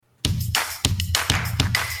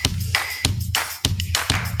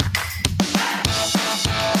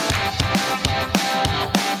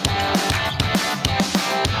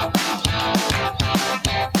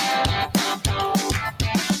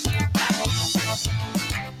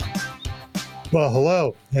Well,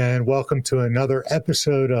 hello, and welcome to another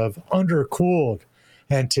episode of Undercooled.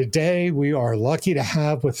 And today we are lucky to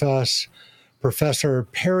have with us Professor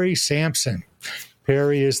Perry Samson.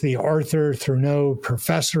 Perry is the Arthur Thurneau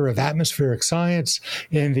Professor of Atmospheric Science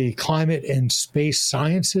in the Climate and Space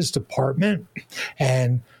Sciences Department.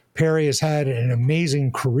 And Perry has had an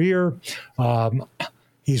amazing career.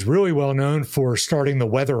 He's really well known for starting the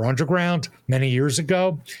Weather Underground many years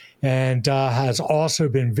ago, and has also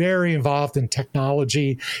been very involved in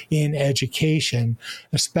technology in education,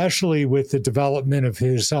 especially with the development of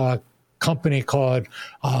his company called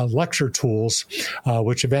Lecture Tools,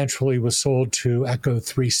 which eventually was sold to Echo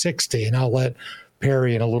 360. And I'll let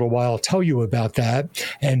Perry in a little while tell you about that.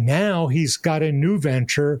 And now he's got a new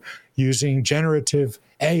venture using generative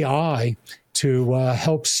AI to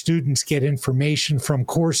help students get information from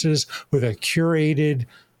courses with a curated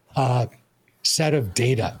set of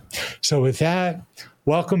data. So with that,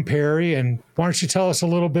 welcome, Perry, and why don't you tell us a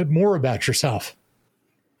little bit more about yourself?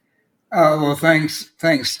 Well, thanks,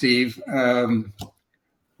 Steve.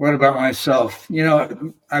 What about myself?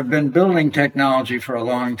 I've been building technology for a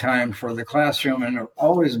long time for the classroom, and I've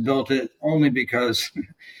always built it only because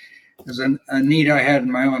it was a need I had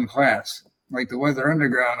in my own class. Like the Weather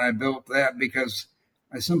Underground, I built that because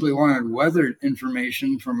I simply wanted weather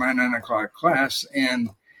information for my 9 o'clock class, and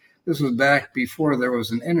this was back before there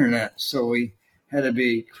was an internet, so we had to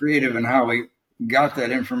be creative in how we got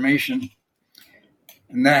that information.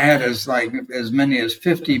 And that had as many as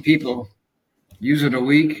 50 people use it a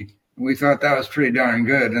week. We thought that was pretty darn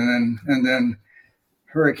good. And then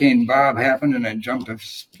Hurricane Bob happened, and it jumped to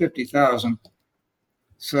 50,000.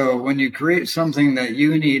 So when you create something that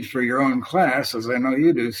you need for your own class, as I know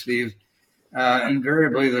you do, Steve,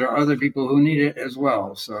 invariably there are other people who need it as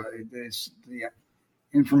well. So the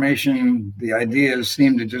information, the ideas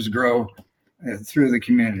seem to just grow through the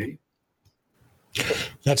community.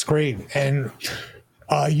 That's great. And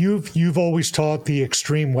you've always taught the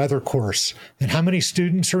extreme weather course. And how many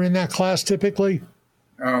students are in that class typically?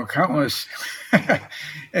 Oh, countless.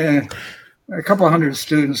 A couple hundred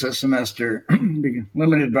students a semester,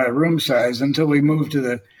 limited by room size, until we moved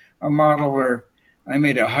to a model where I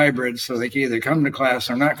made a hybrid so they could either come to class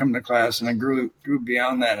or not come to class, and I grew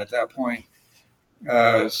beyond that at that point.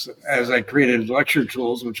 As I created lecture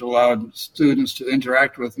tools, which allowed students to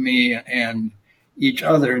interact with me and each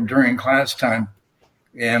other during class time.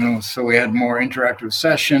 And so we had more interactive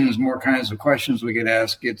sessions, more kinds of questions we could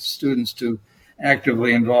ask, get students to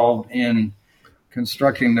actively involved in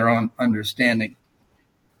constructing their own understanding.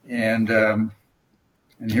 And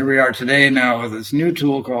here we are today now with this new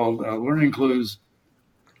tool called Learning Clues,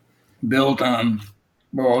 built on,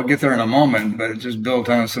 well, I'll get there in a moment, but it's just built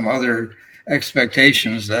on some other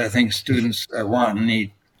expectations that I think students want and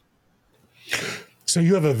need. So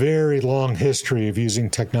you have a very long history of using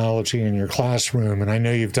technology in your classroom, and I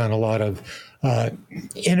know you've done a lot of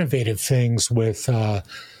innovative things with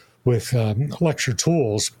lecture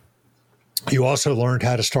tools. You also learned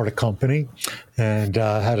how to start a company and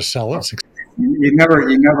how to sell it. You never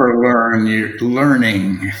learn. You're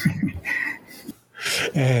learning.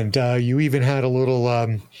 And you even had a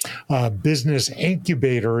little business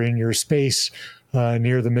incubator in your space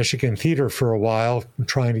near the Michigan Theater for a while,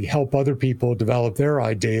 trying to help other people develop their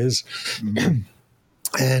ideas. Mm-hmm.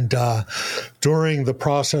 And during the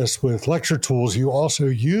process with lecture tools, you also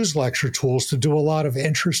use lecture tools to do a lot of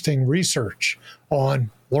interesting research on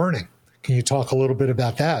learning. Can you talk a little bit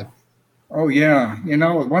about that? Oh, yeah.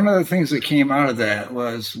 One of the things that came out of that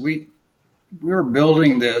was we were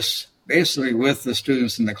building this basically with the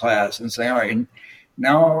students in the class and saying, all right,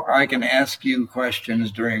 now I can ask you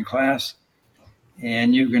questions during class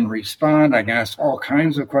and you can respond. I can ask all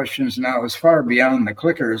kinds of questions. Now it was far beyond the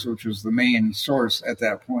clickers, which was the main source at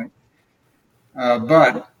that point.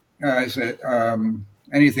 But I said,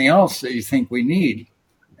 anything else that you think we need?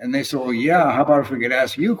 And they said, well, yeah, how about if we could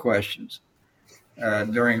ask you questions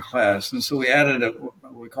during class? And so we added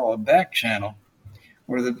what we call a back channel,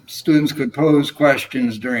 where the students could pose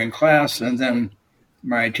questions during class, and then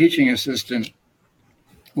my teaching assistant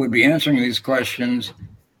would be answering these questions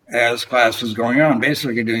as class was going on,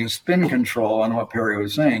 basically doing spin control on what Perry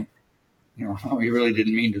was saying. He really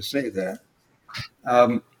didn't mean to say that.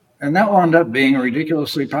 And that wound up being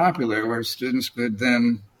ridiculously popular, where students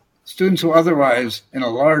who otherwise in a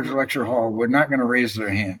large lecture hall were not going to raise their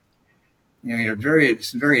hand.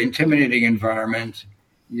 It's a very intimidating environment.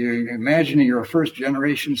 You imagine you're a first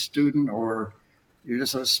generation student, or you're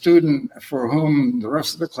just a student for whom the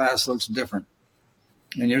rest of the class looks different.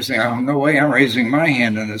 And you're saying, oh, no way I'm raising my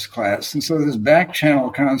hand in this class. And so this back channel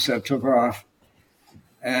concept took off.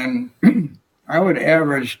 And I would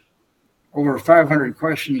average over 500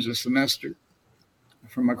 questions a semester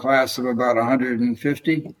from a class of about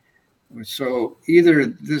 150. So either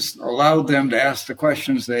this allowed them to ask the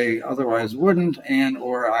questions they otherwise wouldn't, and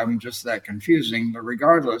or I'm just that confusing. But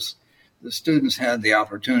regardless, the students had the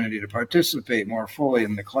opportunity to participate more fully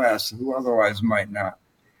in the class who otherwise might not,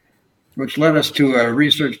 which led us to a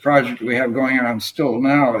research project we have going on still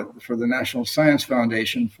now for the National Science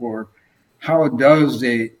Foundation for how does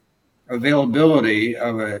the availability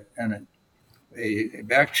of a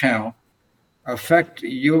back channel affect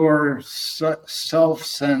your self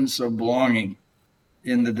sense of belonging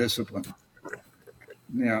in the discipline.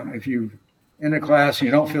 If you in a class and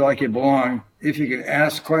you don't feel like you belong, if you could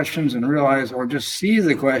ask questions and realize, or just see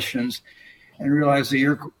the questions and realize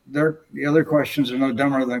that the other questions are no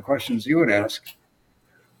dumber than questions you would ask,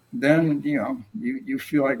 then you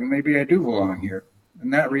feel like maybe I do belong here,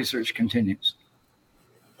 and that research continues.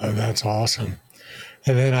 Oh, that's awesome.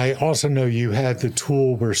 And then I also know you had the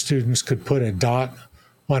tool where students could put a dot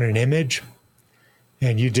on an image,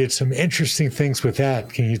 and you did some interesting things with that.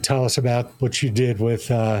 Can you tell us about what you did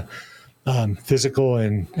with physical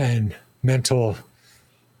and mental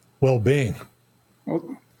well-being?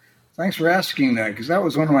 Well, thanks for asking that, because that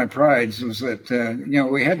was one of my prides, was that,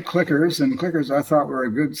 we had clickers, and clickers I thought were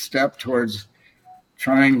a good step towards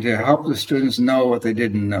trying to help the students know what they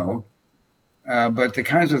didn't know. But the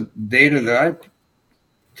kinds of data that I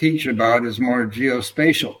teach about is more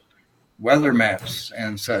geospatial, weather maps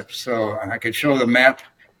and such. So I could show the map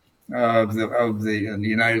of the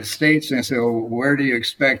United States and say, well, where do you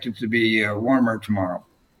expect it to be warmer tomorrow,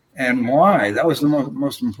 and why? That was the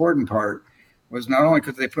most important part. Was not only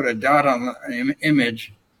could they put a dot on the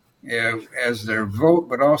image as their vote,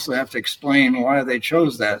 but also have to explain why they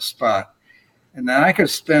chose that spot. And then I could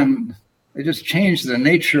it just changed the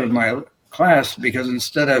nature of my class, because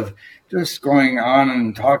instead of just going on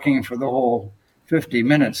and talking for the whole 50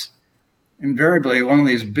 minutes, invariably one of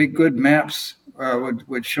these big good maps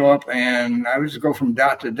would show up, and I would just go from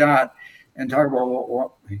dot to dot and talk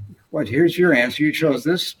about, what here's your answer. You chose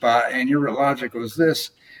this spot, and your logic was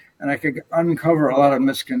this. And I could uncover a lot of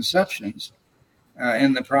misconceptions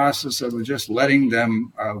in the process of just letting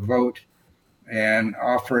them vote and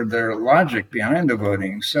offer their logic behind the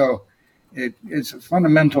voting. So it's a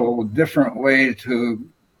fundamental different way to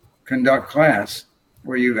conduct class,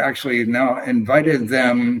 where you've actually now invited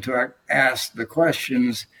them to ask the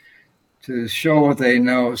questions to show what they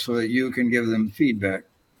know so that you can give them feedback.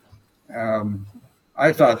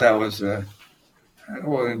 I thought that was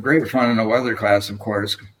great fun in a weather class, of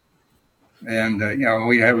course. And,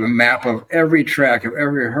 we have a map of every track of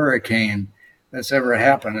every hurricane that's ever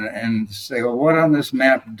happened, and say, well, what on this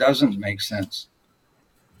map doesn't make sense?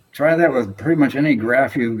 Try that with pretty much any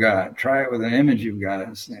graph you've got. Try it with an image you've got.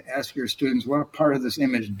 And ask your students what part of this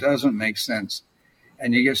image doesn't make sense.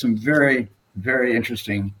 And you get some very, very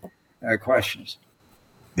interesting questions.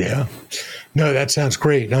 Yeah. No, that sounds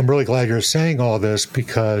great. And I'm really glad you're saying all this,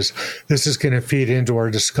 because this is going to feed into our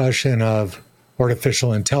discussion of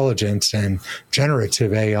artificial intelligence and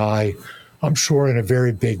generative AI, I'm sure, in a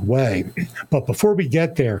very big way. But before we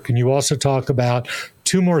get there, can you also talk about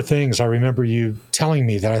two more things I remember you telling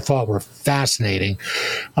me that I thought were fascinating?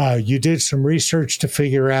 You did some research to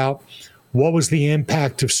figure out what was the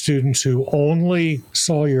impact of students who only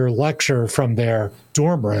saw your lecture from their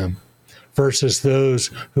dorm room versus those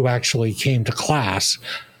who actually came to class.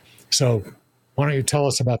 So why don't you tell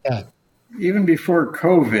us about that? Even before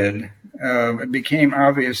COVID, it became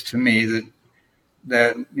obvious to me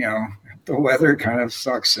that the weather kind of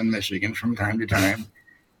sucks in Michigan from time to time,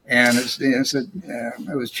 and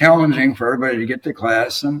it was challenging for everybody to get to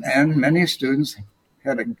class, and many students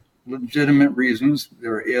had legitimate reasons. They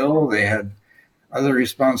were ill, they had other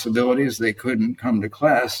responsibilities, they couldn't come to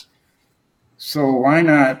class. So why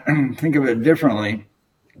not think of it differently?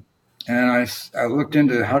 And I looked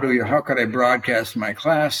into how could I broadcast my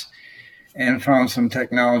class, and found some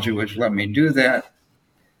technology which let me do that.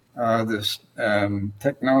 This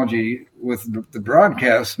technology with the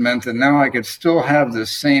broadcast meant that now I could still have the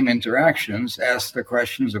same interactions, ask the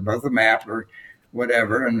questions about the map or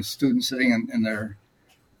whatever, and the students sitting in their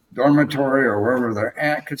dormitory or wherever they're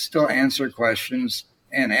at could still answer questions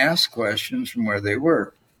and ask questions from where they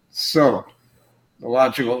were. So the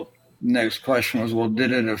logical next question was, well,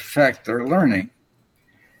 did it affect their learning?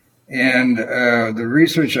 And the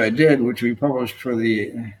research I did, which we published for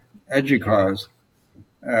the EDUCAUSE,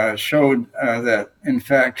 showed that, in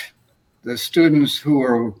fact, the students who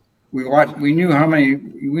were we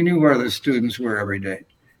knew where the students were every day,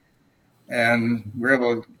 and we were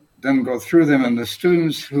able to then go through them. And the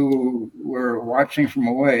students who were watching from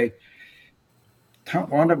away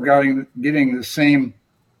wound up getting the same.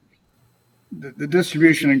 The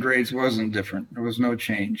distribution in grades wasn't different. There was no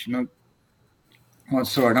change, no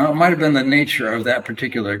whatsoever. Now, it might have been the nature of that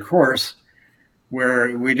particular course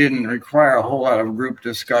where we didn't require a whole lot of group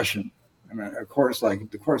discussion. I mean, a course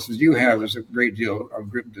like the courses you have, there's a great deal of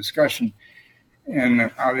group discussion.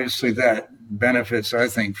 And obviously that benefits, I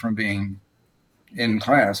think, from being in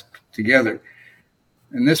class together.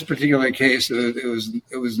 In this particular case,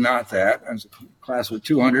 it was not that. I was a class with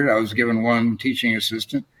 200. I was given one teaching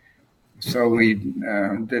assistant. So we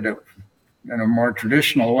did it in a more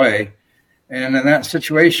traditional way. And in that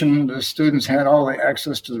situation, the students had all the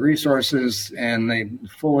access to the resources, and they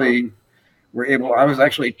fully were able. I was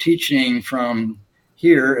actually teaching from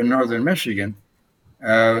here in northern Michigan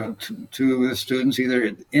to the students,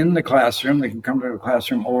 either in the classroom, they can come to the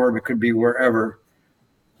classroom, or it could be wherever.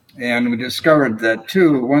 And we discovered that,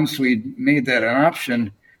 too, once we made that an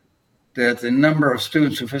option, that the number of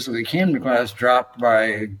students who physically came to class dropped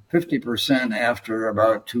by 50% after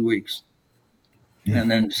about 2 weeks.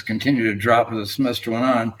 And then just continued to drop as the semester went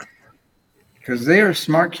on. Because they are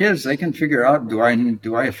smart kids. They can figure out,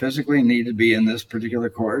 do I physically need to be in this particular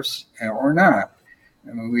course or not?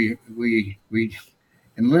 I mean, we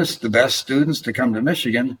enlist the best students to come to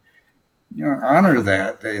Michigan, honor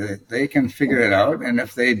that. They can figure it out. And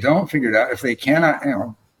if they don't figure it out, if they cannot,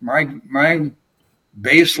 my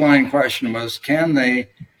baseline question was, can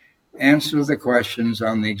they answer the questions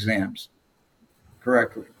on the exams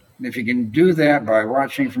correctly? And if you can do that by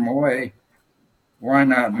watching from away, why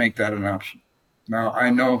not make that an option? Now,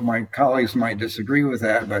 I know my colleagues might disagree with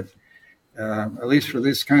that, but at least for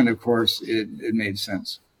this kind of course, it made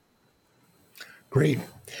sense. Great.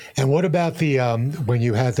 And what about the when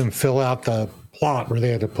you had them fill out the plot where they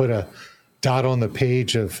had to put a dot on the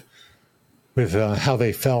page with how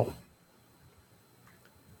they felt,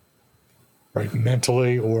 right,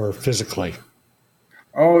 mentally or physically?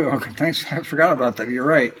 Oh, okay, thanks. I forgot about that. You're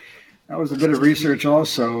right. That was a bit of research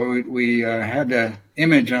also. We had an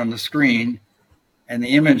image on the screen, and the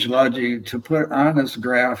image allowed you to put on this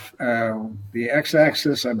graph. The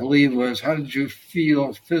x-axis, I believe, was how did you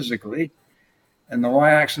feel physically, and the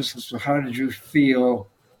y-axis was how did you feel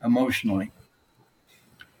emotionally.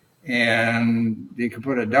 And you could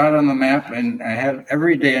put a dot on the map, and I had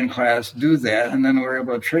every day in class do that, and then we were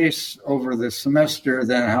able to trace over the semester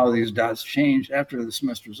then how these dots changed after the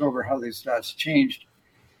semester was over, how these dots changed,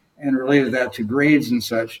 and related that to grades and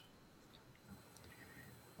such.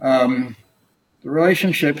 The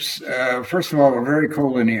relationships, first of all, were very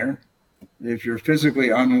collinear. If you're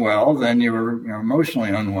physically unwell, then you were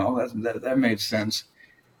emotionally unwell. That made sense.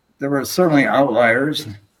 There were certainly outliers,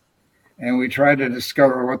 and we tried to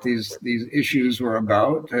discover what these issues were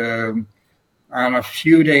about. On a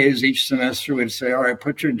few days each semester, we'd say, all right,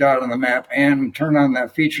 put your dot on the map and turn on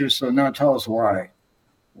that feature, so now tell us why.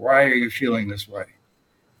 Why are you feeling this way?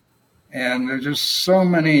 And there's just so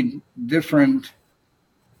many different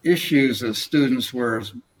issues that students were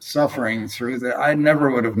suffering through that I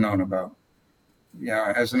never would have known about.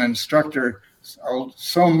 As an instructor,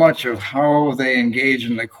 so much of how they engage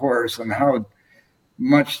in the course and how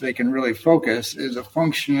much they can really focus is a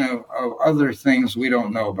function of other things we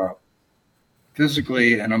don't know about,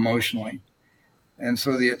 physically and emotionally. And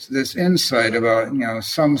so this insight about,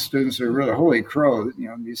 some students are really, holy crow,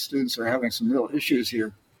 these students are having some real issues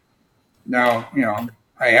here. Now,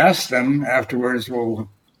 I asked them afterwards, well,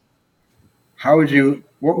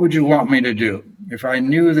 what would you want me to do? If I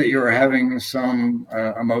knew that you were having some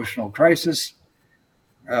emotional crisis,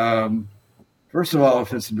 first of all,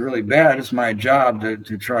 if it's really bad, it's my job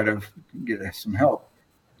to try to get some help.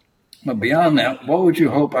 But beyond that, what would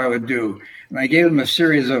you hope I would do? And I gave them a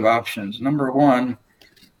series of options. Number one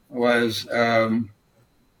was, here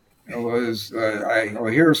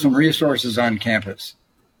are some resources on campus.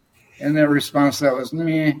 And their response to that was,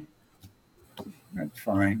 that's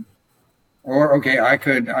fine. Or, okay, I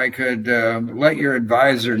could let your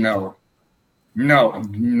advisor know. No,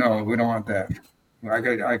 we don't want that. I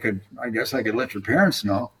guess I could let your parents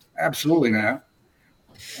know. Absolutely not.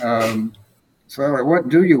 So what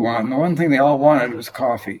do you want? And the one thing they all wanted was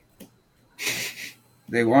coffee.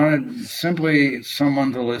 They wanted simply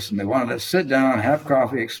someone to listen. They wanted to sit down, have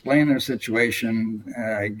coffee, explain their situation.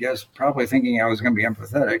 I guess probably thinking I was going to be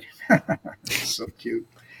empathetic. So cute.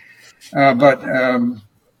 But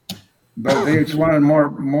they just wanted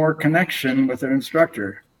more connection with their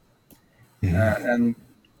instructor. And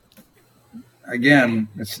again,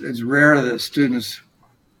 it's rare that students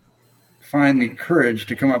find the courage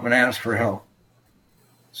to come up and ask for help.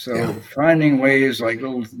 So finding ways like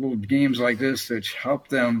little games like this that help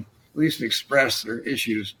them at least express their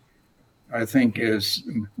issues I think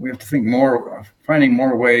we have to think more, finding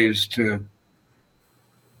more ways to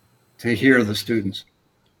hear the students.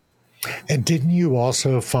 And didn't you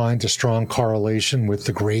also find a strong correlation with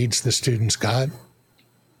the grades the students got?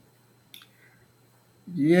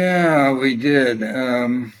 Yeah, we did.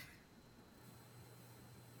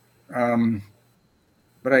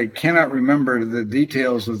 But I cannot remember the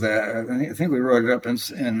details of that. I think we wrote it up in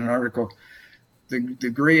an article. The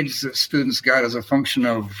grades that students got as a function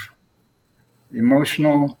of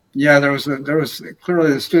emotional. Yeah, there was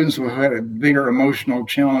clearly the students who had bigger emotional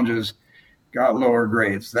challenges got lower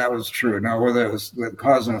grades. That was true. Now, whether it was with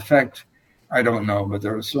cause and effect, I don't know, but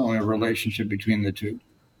there was certainly a relationship between the two.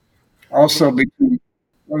 Also, there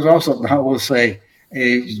was also, I will say,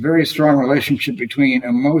 a very strong relationship between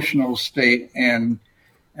emotional state and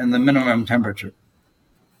the minimum temperature.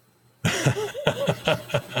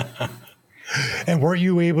 And were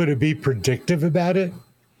you able to be predictive about it?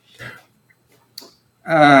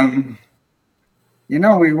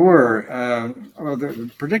 We were. Well, the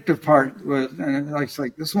predictive part was, and it's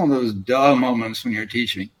like this is one of those duh moments when you're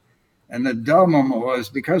teaching. And the duh moment was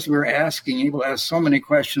because we were able to ask so many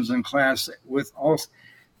questions in class with all,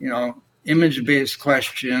 image-based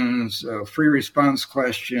questions, free response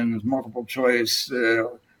questions, multiple choice,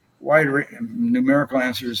 wide numerical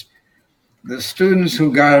answers. The students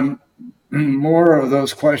who got more of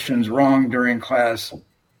those questions wrong during class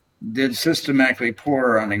did systematically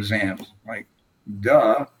poorer on exams. Like,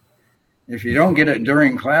 duh. If you don't get it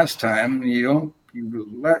during class time, you're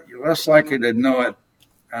less likely to know it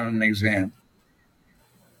on an exam.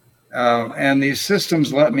 And these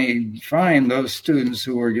systems let me find those students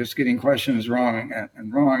who were just getting questions wrong,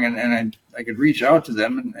 and I could reach out to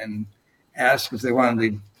them and ask if they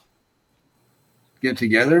wanted to get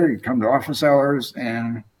together, come to office hours,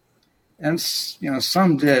 and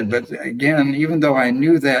some did. But again, even though I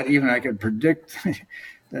knew that, even I could predict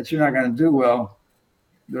that you're not going to do well,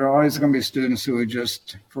 there are always going to be students who would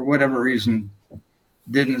just, for whatever reason,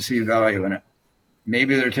 didn't see value in it.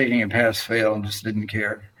 Maybe they're taking a pass-fail and just didn't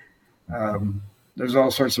care. There's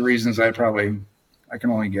all sorts of reasons I can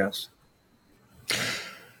only guess.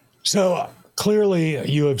 So clearly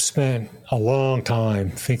you have spent a long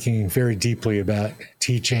time thinking very deeply about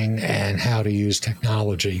teaching and how to use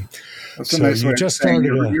technology. That's a nice way of saying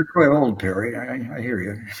you're quite old, Perry. I hear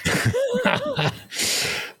you.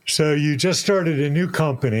 So you just started a new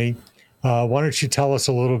company. Why don't you tell us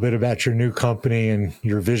a little bit about your new company and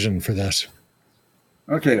your vision for this?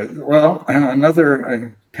 Okay. Well,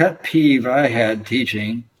 another pet peeve I had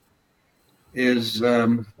teaching is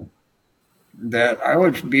that I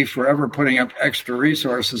would be forever putting up extra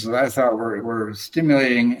resources that I thought were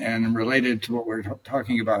stimulating and related to what we're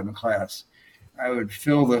talking about in class. I would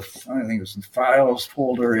fill the files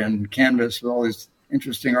folder in Canvas with all these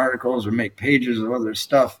interesting articles or make pages of other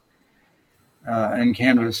stuff in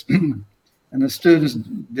Canvas. And the students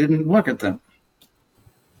didn't look at them,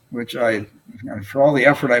 which for all the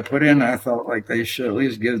effort I put in, I felt like they should at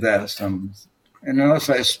least give that some. And unless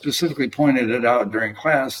I specifically pointed it out during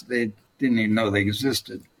class, they didn't even know they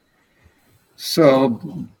existed.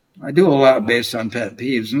 So I do a lot based on pet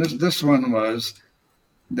peeves. And this one was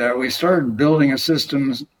that we started building a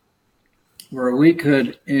system where we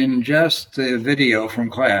could ingest the video from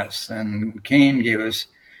class. And Kane gave us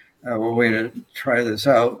a way to try this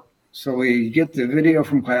out. So we get the video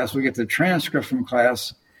from class, we get the transcript from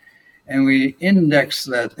class, and we index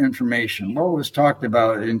that information, what was talked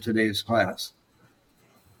about in today's class.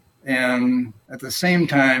 And at the same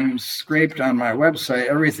time, scraped on my website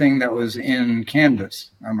everything that was in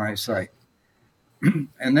Canvas on my site.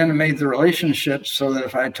 And then it made the relationship so that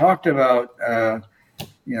if I talked about,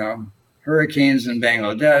 hurricanes in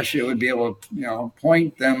Bangladesh, it would be able to,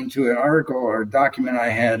 point them to an article or a document I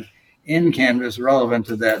had in Canvas relevant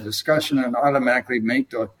to that discussion and automatically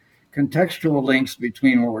make the contextual links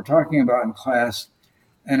between what we're talking about in class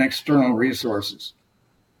and external resources.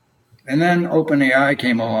 And then OpenAI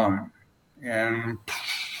came along, and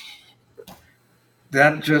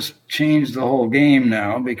that just changed the whole game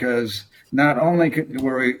now, because not only could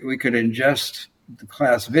we could ingest the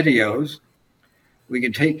class videos, we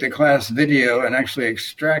could take the class video and actually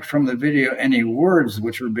extract from the video any words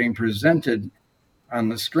which were being presented on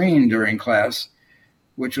the screen during class,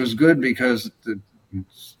 which was good because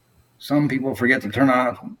some people forget to turn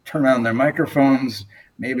on their microphones.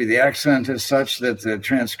 Maybe the accent is such that the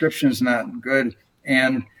transcription is not good.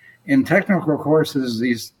 And in technical courses,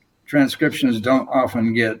 these transcriptions don't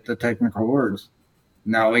often get the technical words.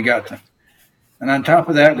 Now we got them. And on top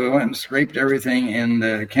of that, we went and scraped everything in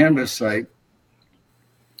the Canvas site.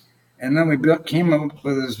 And then we came up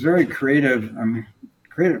with this very creative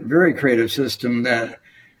very creative system that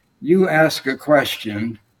you ask a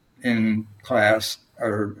question in class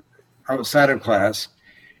or outside of class,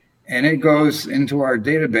 and it goes into our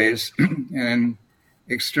database and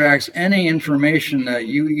extracts any information that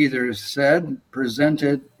you either said,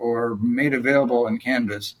 presented, or made available in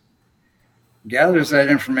Canvas, gathers that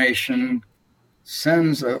information,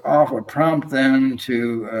 sends off a prompt then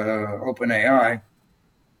to OpenAI,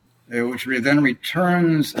 which then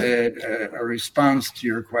returns a response to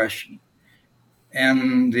your question.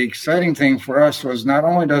 And the exciting thing for us was not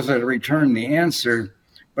only does it return the answer,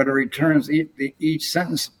 but it returns each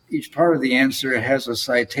sentence, each part of the answer has a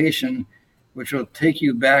citation, which will take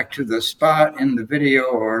you back to the spot in the video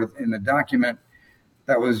or in the document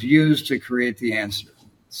that was used to create the answer.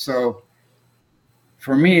 So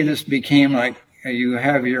for me, this became like you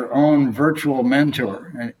have your own virtual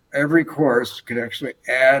mentor, and every course could actually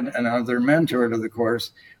add another mentor to the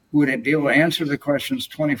course who would be able to answer the questions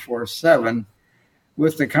 24/7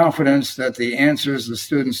 with the confidence that the answers the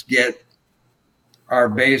students get are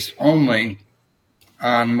based only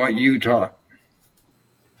on what you taught.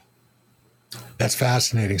 That's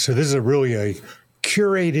fascinating. So this is really a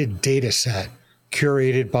curated data set,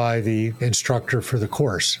 curated by the instructor for the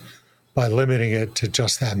course, by limiting it to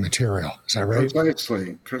just that material. Is that right?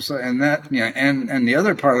 Precisely. And that, and the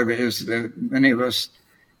other part of it is that many of us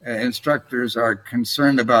instructors are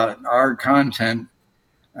concerned about our content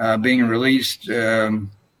being released out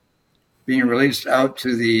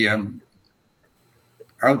to the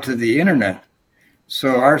internet.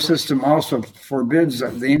 So our system also forbids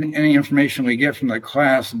any information we get from the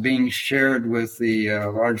class being shared with the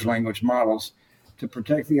large language models to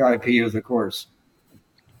protect the IP of the course.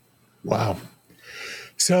 Wow.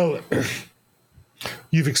 So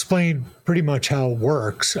you've explained pretty much how it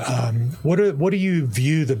works. What do you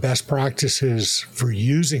view the best practices for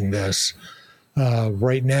using this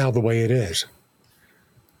right now the way it is?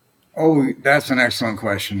 Oh, that's an excellent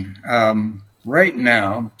question. Right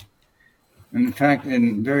now, in fact,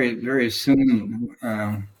 in very, very soon,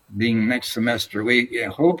 being next semester, we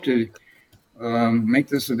hope to make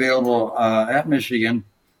this available at Michigan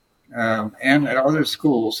and at other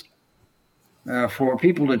schools for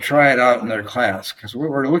people to try it out in their class. Because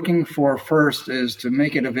what we're looking for first is to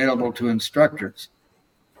make it available to instructors.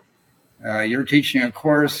 You're teaching a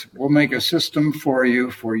course, we'll make a system for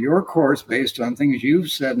you for your course based on things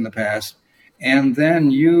you've said in the past, and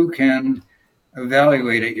then you can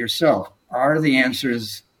evaluate it yourself. Are the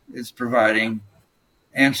answers it's providing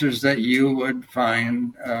answers that you would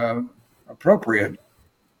find appropriate,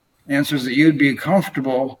 answers that you'd be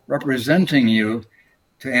comfortable representing you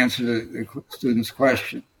to answer the student's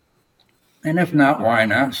question? And if not, why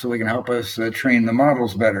not? So we can help us train the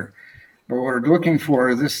models better. But what we're looking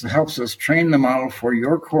for, this helps us train the model for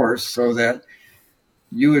your course so that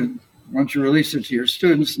you would, once you release it to your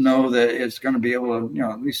students, know that it's going to be able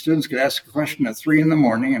to, these students could ask a question at 3 a.m,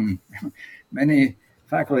 and many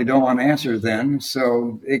faculty don't want to answer then,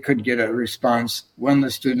 so it could get a response when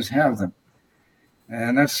the students have them.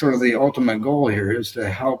 And that's sort of the ultimate goal here, is to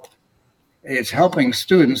help. It's helping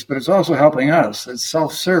students, but it's also helping us. It's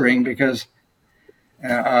self-serving because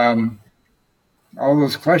all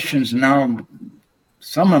those questions now,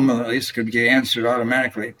 some of them at least, could get answered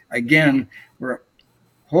automatically. Again, we're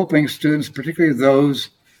hoping students, particularly those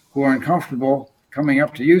who are uncomfortable coming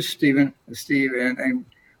up to you, Steve,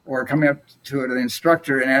 or coming up to the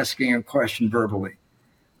instructor and asking a question verbally.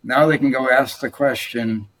 Now they can go ask the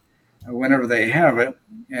question whenever they have it,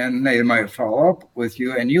 and they might follow up with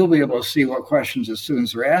you, and you'll be able to see what questions the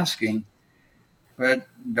students are asking. But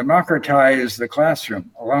democratize the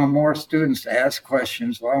classroom, allow more students to ask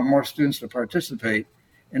questions, allow more students to participate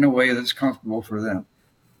in a way that's comfortable for them.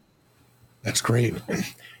 That's great.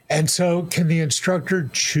 And so can the instructor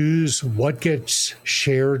choose what gets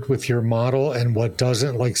shared with your model and what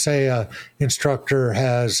doesn't? Like, say an instructor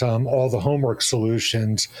has all the homework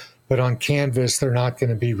solutions, but on Canvas, they're not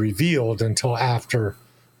going to be revealed until after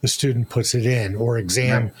the student puts it in, or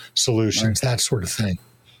exam solutions, that sort of thing.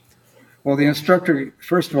 Well, the instructor,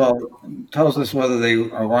 first of all, tells us whether they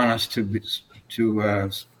want us to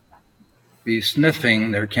be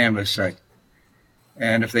sniffing their Canvas site.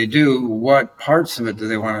 And if they do, what parts of it do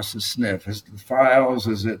they want us to sniff? Is it the files?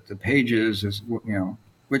 Is it the pages?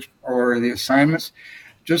 Which, or the assignments?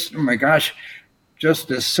 Just, oh my gosh, just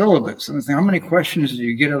the syllabus. And how many questions do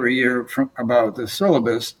you get every year about the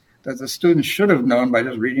syllabus that the students should have known by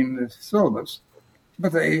just reading the syllabus?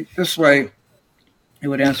 But this way, it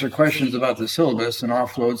would answer questions about the syllabus and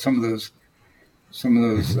offload some of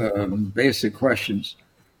those basic questions.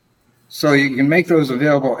 So you can make those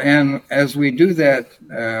available. And as we do that,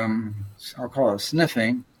 I'll call it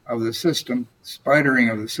sniffing of the system,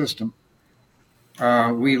 spidering of the system,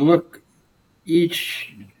 we look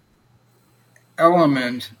each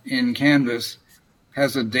element in Canvas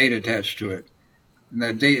has a date attached to it. And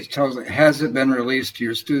that date tells it, has it been released to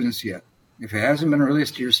your students yet? If it hasn't been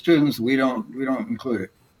released to your students, we don't include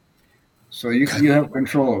it. So you have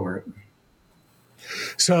control over it.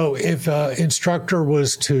 So if an instructor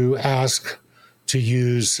was to ask to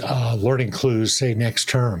use learning clues, say next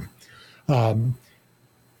term,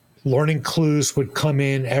 learning clues would come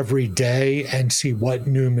in every day and see what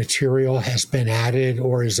new material has been added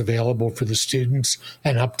or is available for the students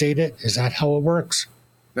and update it. Is that how it works?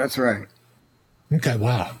 That's right. Okay,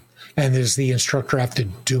 wow. And does the instructor have to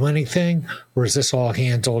do anything, or is this all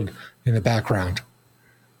handled in the background?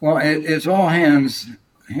 Well, it's all hands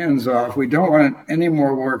off. We don't want any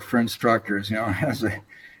more work for instructors. As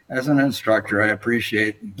an instructor, I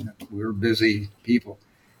appreciate we're busy people.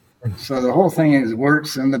 So the whole thing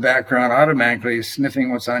works in the background automatically,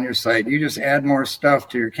 sniffing what's on your site. You just add more stuff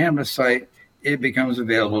to your Canvas site. It becomes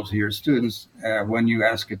available to your students when you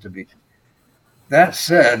ask it to be. That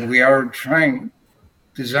said, we are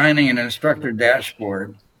designing an instructor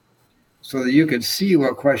dashboard so that you could see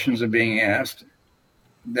what questions are being asked,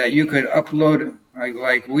 that you could upload,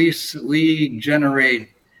 like we generate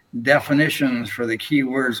definitions for the key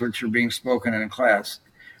words which are being spoken in class,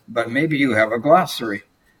 but maybe you have a glossary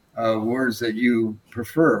of words that you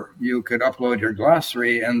prefer. You could upload your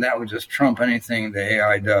glossary, and that would just trump anything the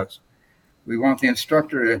AI does. We want the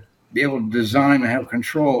instructor to be able to design and have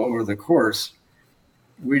control over the course.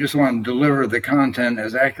 We just want to deliver the content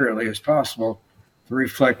as accurately as possible to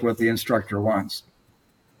reflect what the instructor wants.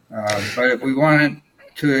 But we want it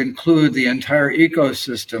to include the entire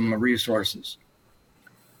ecosystem of resources.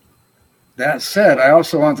 That said, I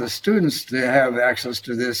also want the students to have access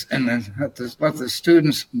to this and then let the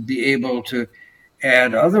students be able to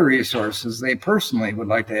add other resources they personally would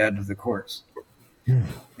like to add to the course.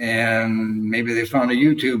 And maybe they found a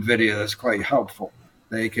YouTube video that's quite helpful.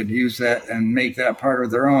 They could use that and make that part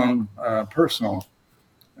of their own personal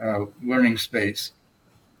learning space.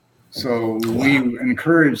 So we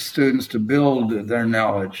encourage students to build their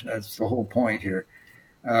knowledge. That's the whole point here.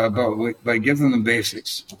 But give them the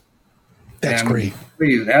basics. That's great.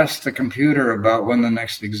 Please ask the computer about when the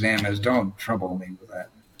next exam is. Don't trouble me with that.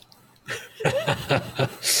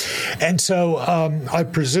 And so I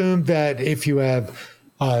presume that if you have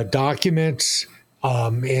documents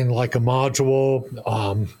in like a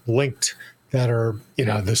module linked that are,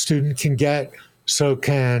 the student can get, so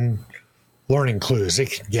can learning clues. It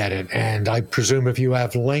can get it. And I presume if you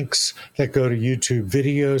have links that go to YouTube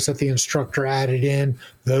videos that the instructor added in,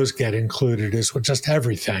 those get included as well, just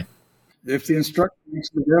everything. If the instructor makes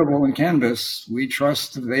it available in Canvas, we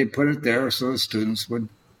trust that they put it there so the students would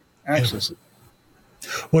access it.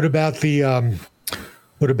 What about the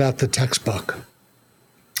textbook?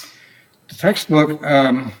 The textbook,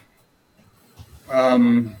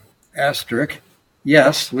 asterisk,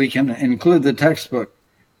 yes, we can include the textbook.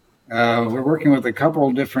 We're working with a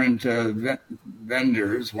couple different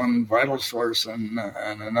vendors, one Vital Source and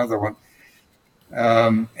another one,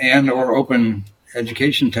 and or open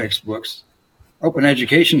education textbooks. Open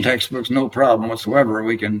education textbooks, no problem whatsoever.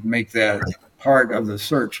 We can make that part of the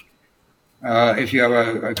search. If you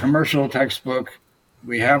have a commercial textbook,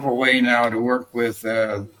 we have a way now to work with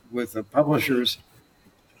the publishers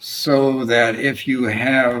so that if you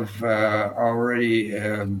have already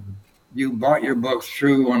you bought your book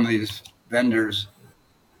through one of these vendors,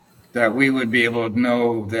 that we would be able to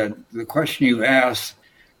know that the question you asked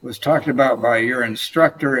was talked about by your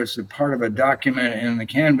instructor. It's a part of a document in the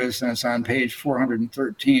Canvas, and it's on page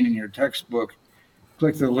 413 in your textbook.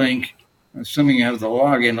 Click the link. Assuming you have the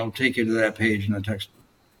login, it'll take you to that page in the textbook.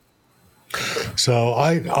 So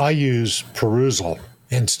I use Perusal,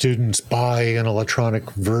 and students buy an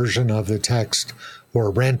electronic version of the text or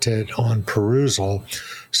rent it on Perusal.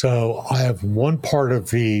 So I have one part of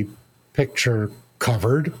the picture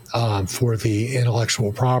covered for the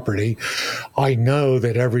intellectual property. I know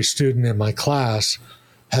that every student in my class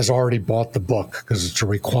has already bought the book because it's a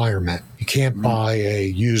requirement. You can't buy a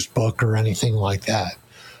used book or anything like that.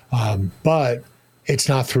 But it's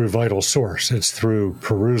not through Vital Source. It's through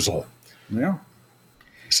Perusal. Yeah.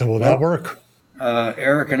 So will that work?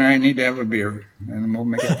 Eric and I need to have a beer, and we'll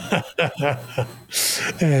make it.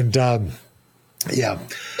 And yeah.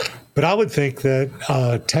 But I would think that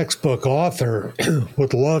a textbook author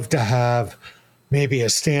would love to have maybe a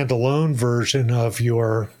standalone version of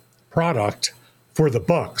your product for the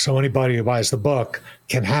book. So anybody who buys the book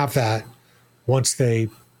can have that once they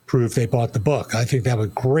prove they bought the book. I think that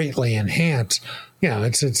would greatly enhance,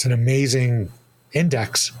 it's an amazing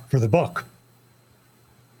index for the book.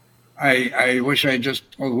 I wish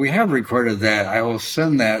we have recorded that. I will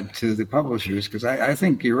send that to the publishers because I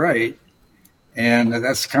think you're right. And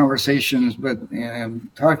that's conversations, but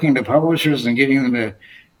talking to publishers and getting them to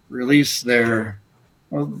release they are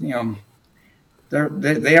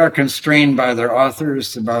constrained by their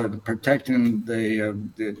authors about protecting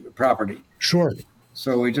the property. Sure.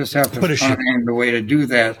 So we just have to find a way to do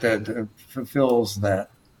that fulfills that.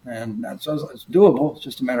 And it's doable. It's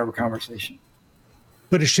just a matter of a conversation.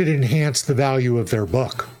 But it should enhance the value of their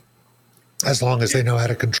book as long as they know how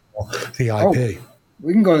to control the IP. Oh,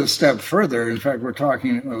 we can go a step further. In fact, we're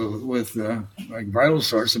talking with Vital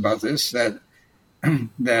Source about this, that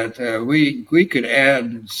we could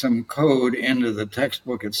add some code into the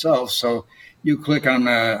textbook itself. So you click on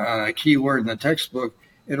a keyword in the textbook,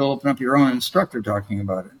 it'll open up your own instructor talking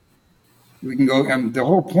about it. We can go, and the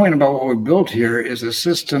whole point about what we built here is a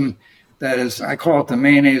system that is, I call it the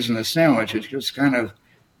mayonnaise in the sandwich. It's just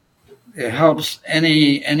it helps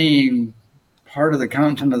any part of the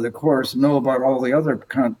content of the course know about all the other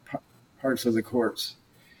parts of the course.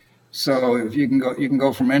 So if you can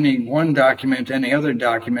go from any one document to any other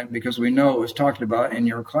document because we know it was talked about in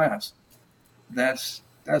your class. That's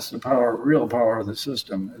the real power of the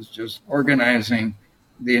system, is just organizing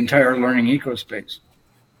the entire learning ecospace.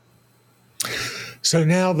 So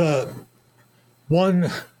now the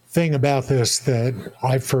one thing about this that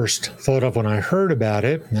I first thought of when I heard about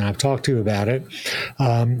it, and I've talked to you about it,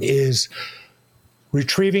 is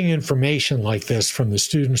retrieving information like this from the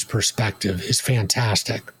student's perspective is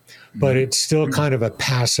fantastic, but it's still kind of a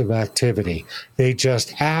passive activity. They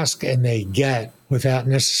just ask and they get without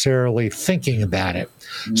necessarily thinking about it.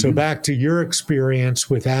 Mm-hmm. So back to your experience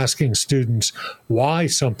with asking students why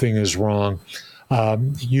something is wrong,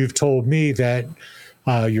 you've told me that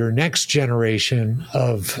your next generation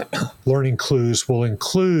of learning clues will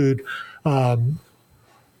include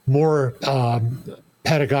more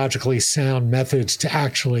pedagogically sound methods to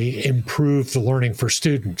actually improve the learning for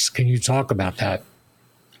students. Can you talk about that?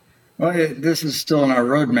 Well, this is still in our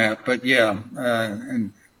roadmap, but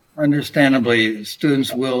and understandably,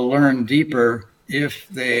 students will learn deeper if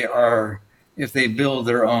they build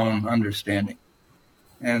their own understanding.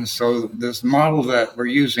 And so this model that we're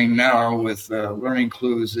using now with learning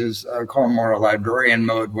clues is called more a librarian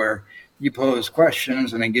mode, where you pose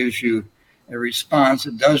questions and it gives you a response.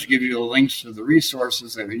 It does give you the links to the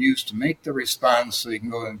resources that are used to make the response, so you can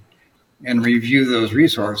go and review those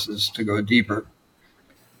resources to go deeper.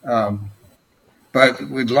 But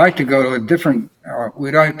we'd like to go to a different,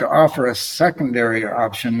 we'd like to offer a secondary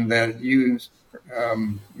option that we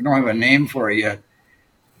don't have a name for it yet.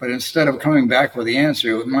 But instead of coming back with the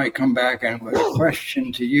answer, it might come back with a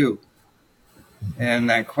question to you. And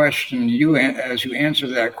that question, as you answer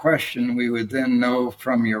that question, we would then know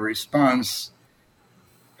from your response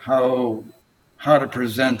how to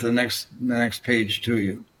present the next page to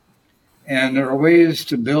you. And there are ways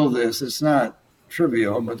to build this. It's not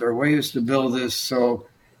trivial, but there are ways to build this so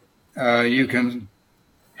you can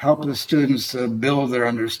help the students build their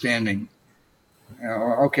understanding.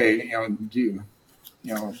 What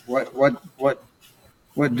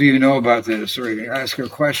do you know about this? Or ask a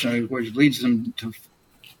question which leads them to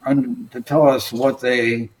tell us what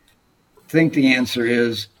they think the answer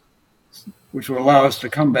is, which will allow us to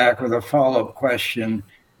come back with a follow-up question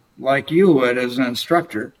like you would as an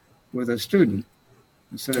instructor with a student.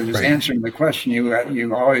 Instead of just answering the question,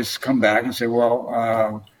 you always come back and say,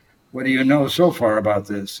 well, what do you know so far about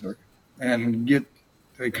this? And get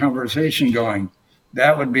the conversation going.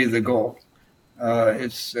 That would be the goal.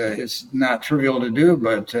 It's not trivial to do,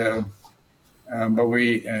 but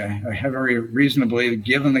we have very reasonably,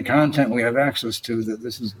 given the content we have access to, that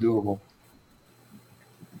this is doable.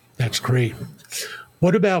 That's great.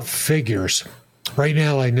 What about figures? Right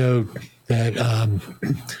now, I know that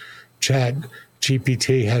Chat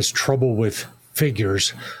GPT has trouble with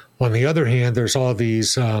figures. On the other hand, there's all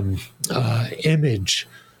these image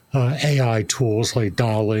AI tools like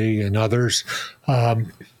DALL-E and others.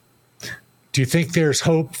 Do you think there's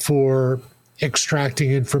hope for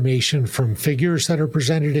extracting information from figures that are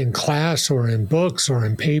presented in class or in books or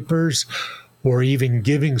in papers, or even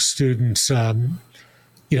giving students,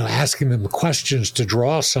 asking them questions to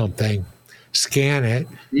draw something, scan it,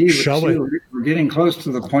 show it? We're getting close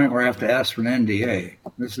to the point where I have to ask for an NDA.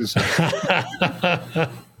 This is...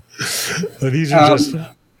 Well, these are just...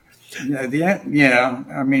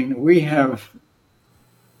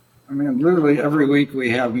 literally every week we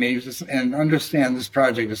have meetings, and understand this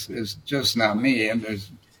project is just not me. And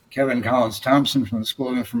there's Kevin Collins Thompson from the School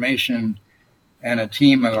of Information and a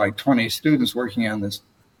team of like 20 students working on this.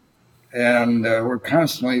 And we're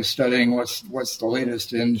constantly studying what's the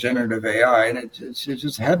latest in generative AI, and it's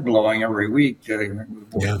just head blowing every week.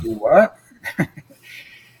 What?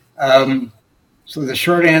 So the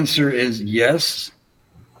short answer is yes.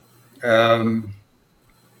 And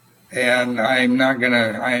I'm not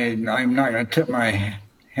gonna tip my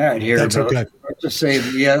hat here. That's okay. Let's just say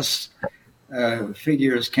that yes,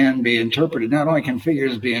 figures can be interpreted. Not only can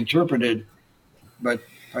figures be interpreted, but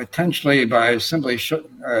potentially by simply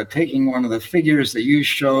taking one of the figures that you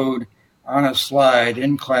showed on a slide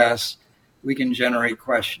in class, we can generate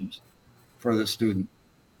questions for the student.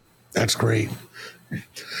 That's great.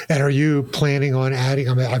 And are you planning on adding?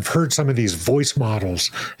 I mean, I've heard some of these voice models,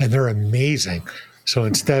 and they're amazing. So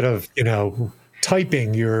instead of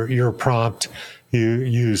typing your prompt, you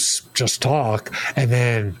use just talk, and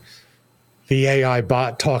then the AI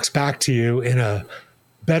bot talks back to you in a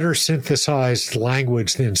better synthesized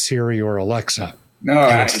language than Siri or Alexa. No,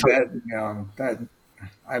 I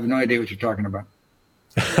have no idea what you're talking about.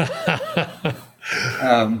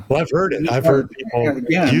 Well, I've heard it. I've heard people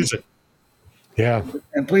use it. Yeah.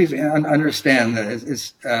 And please understand that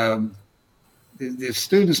the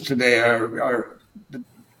students today are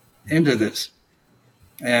into this.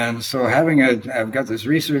 And so I've got this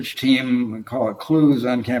research team, we call it Clues,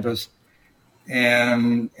 on campus,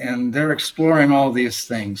 and they're exploring all these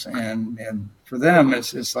things. And for them,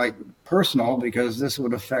 it's like personal, because this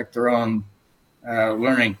would affect their own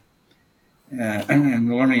learning and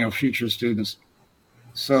the learning of future students.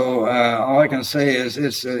 So all I can say is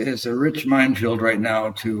it's a rich minefield right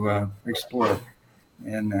now to explore,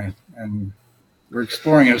 and we're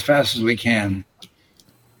exploring it as fast as we can.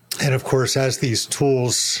 And of course, as these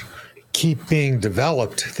tools keep being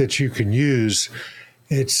developed that you can use,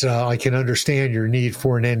 it's I can understand your need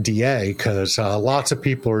for an NDA, because lots of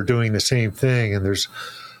people are doing the same thing, and there's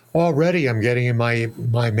already, I'm getting in my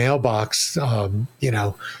mailbox,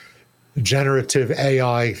 generative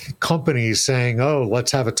AI companies saying, "Oh,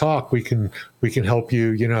 let's have a talk. We can help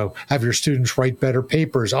you, have your students write better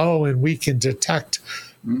papers. Oh, and we can detect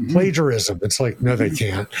plagiarism." It's like, no, they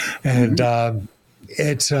can't. And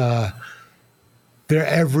it's there.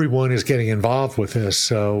 Everyone is getting involved with this.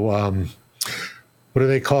 So, what do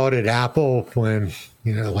they call it at Apple when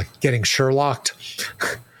like getting Sherlocked?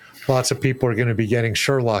 Lots of people are going to be getting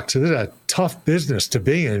Sherlocked. So this is a tough business to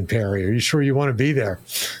be in, Perry. Are you sure you want to be there?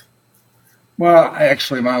 Well,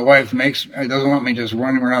 actually, my wife doesn't want me just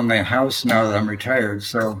running around the house now that I'm retired.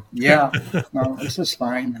 So yeah, no, this is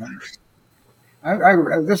fine.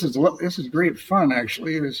 This is great fun.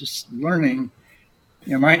 Actually, it was just learning.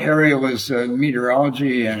 My area was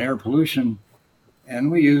meteorology and air pollution,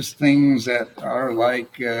 and we use things that are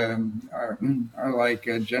like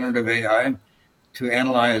generative AI to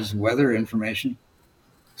analyze weather information.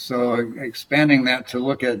 So expanding that to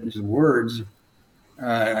look at just words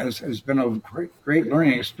has been a great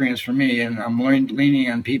learning experience for me, and I'm leaning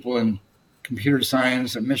on people in computer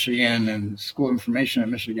science at Michigan and School of Information at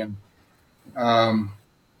Michigan. I'm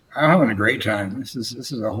having a great time. This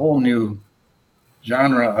is a whole new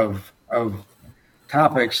genre of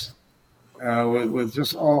topics with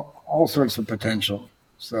just all sorts of potential.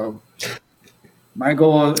 So my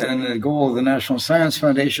goal and the goal of the National Science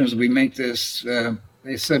Foundation is we make this.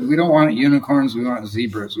 They said, we don't want unicorns, we want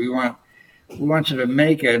zebras. We want you to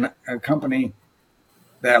make a company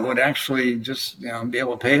that would actually just be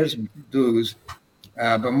able to pay its dues,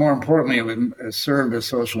 but more importantly, it would serve a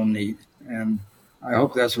social need. And I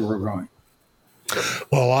hope that's where we're going.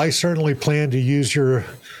 Well, I certainly plan to use your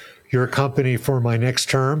company for my next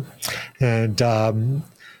term, and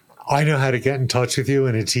I know how to get in touch with you,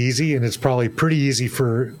 and it's easy, and it's probably pretty easy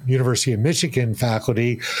for University of Michigan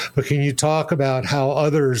faculty. But can you talk about how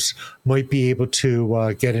others might be able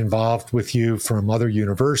to get involved with you from other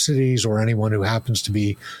universities or anyone who happens to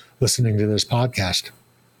be listening to this podcast?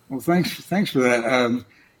 Well, thanks for that.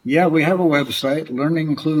 Yeah, we have a website,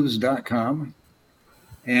 learningclues.com.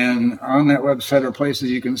 And on that website are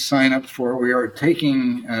places you can sign up for. We are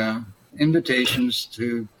taking invitations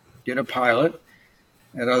to get a pilot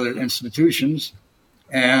at other institutions.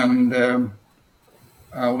 And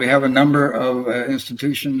we have a number of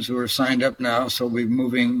institutions who are signed up now. So we'll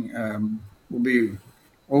be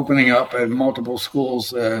opening up at multiple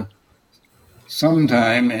schools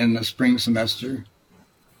sometime in the spring semester.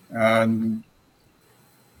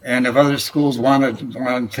 And if other schools want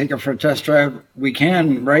to take it for a test drive, we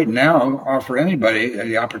can right now offer anybody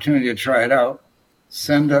the opportunity to try it out.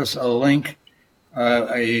 Send us a link,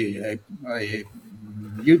 a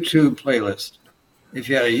YouTube playlist, if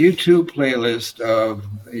you had a YouTube playlist of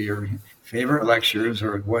your favorite lectures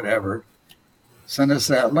or whatever, send us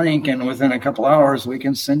that link, and within a couple hours, we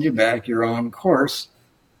can send you back your own course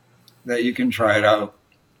that you can try it out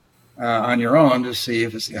on your own to see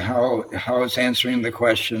if it's how it's answering the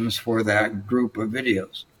questions for that group of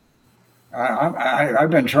videos. I've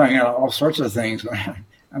been trying out all sorts of things.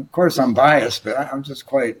 Of course, I'm biased, but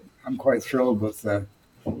I'm quite thrilled with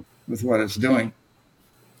what it's doing.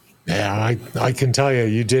 Yeah, I can tell you,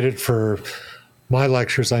 you did it for my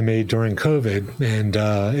lectures I made during COVID, and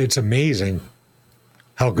it's amazing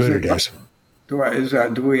how good it is. Do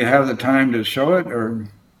we have the time to show it, or?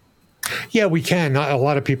 Yeah, we can. Not a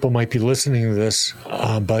lot of people might be listening to this,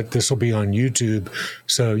 but this will be on YouTube,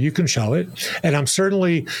 so you can show it. And I'm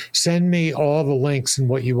certainly send me all the links and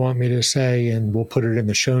what you want me to say, and we'll put it in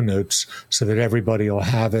the show notes so that everybody will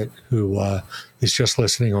have it who is just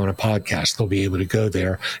listening on a podcast. They'll be able to go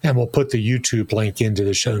there, and we'll put the YouTube link into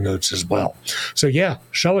the show notes as well. So yeah,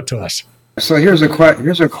 show it to us. So here's a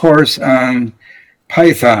course on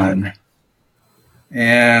Python,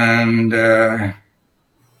 and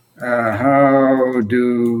how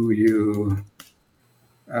do you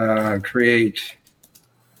create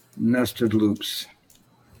nested loops?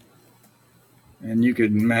 And you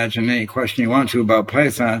could imagine any question you want to about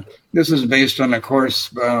Python. This is based on a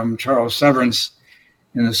course Charles Severance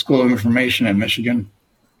in the School of Information at Michigan,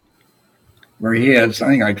 where he had, I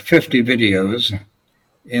think, like 50 videos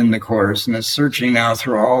in the course, and it's searching now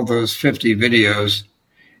through all those 50 videos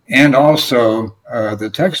and also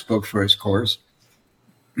the textbook for his course.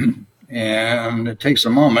 And it takes a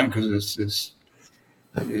moment because it's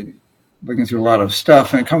looking through a lot of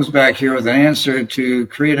stuff, and it comes back here with an answer. To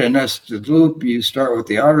create a nested loop, you start with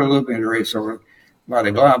the outer loop and iterate over blah,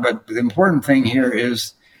 blah, blah. But the important thing here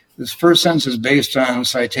is this first sentence is based on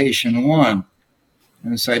citation 1.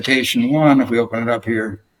 And citation 1, if we open it up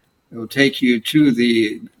here, it will take you to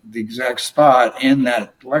the exact spot in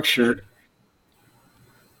that lecture.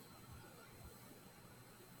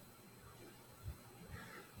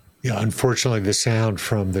 Yeah, unfortunately, the sound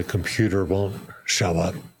from the computer won't show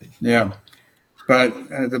up. Yeah. But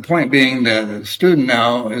the point being that the student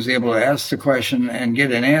now is able to ask the question and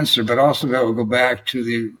get an answer, but also be able to go back to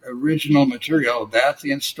the original material that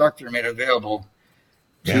the instructor made available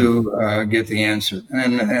to get the answer.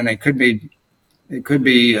 And it could be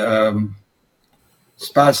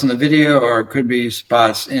spots in the video, or it could be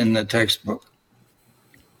spots in the textbook.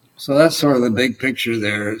 So that's sort of the big picture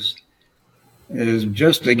there is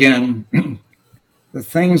just, again, the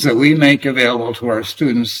things that we make available to our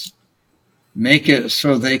students, make it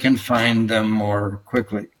so they can find them more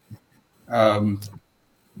quickly.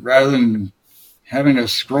 Rather than having to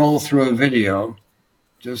scroll through a video,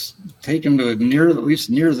 just take them to at least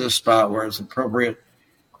near the spot where it's appropriate,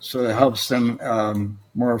 so it helps them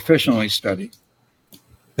more efficiently study.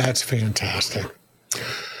 That's fantastic.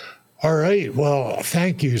 All right. Well,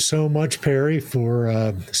 thank you so much, Perry,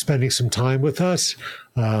 for spending some time with us.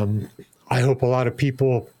 I hope a lot of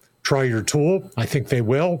people try your tool. I think they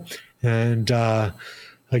will. And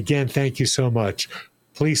again, thank you so much.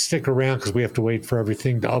 Please stick around because we have to wait for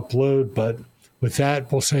everything to upload. But with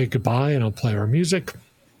that, we'll say goodbye, and I'll play our music.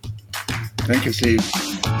 Thank you, Steve.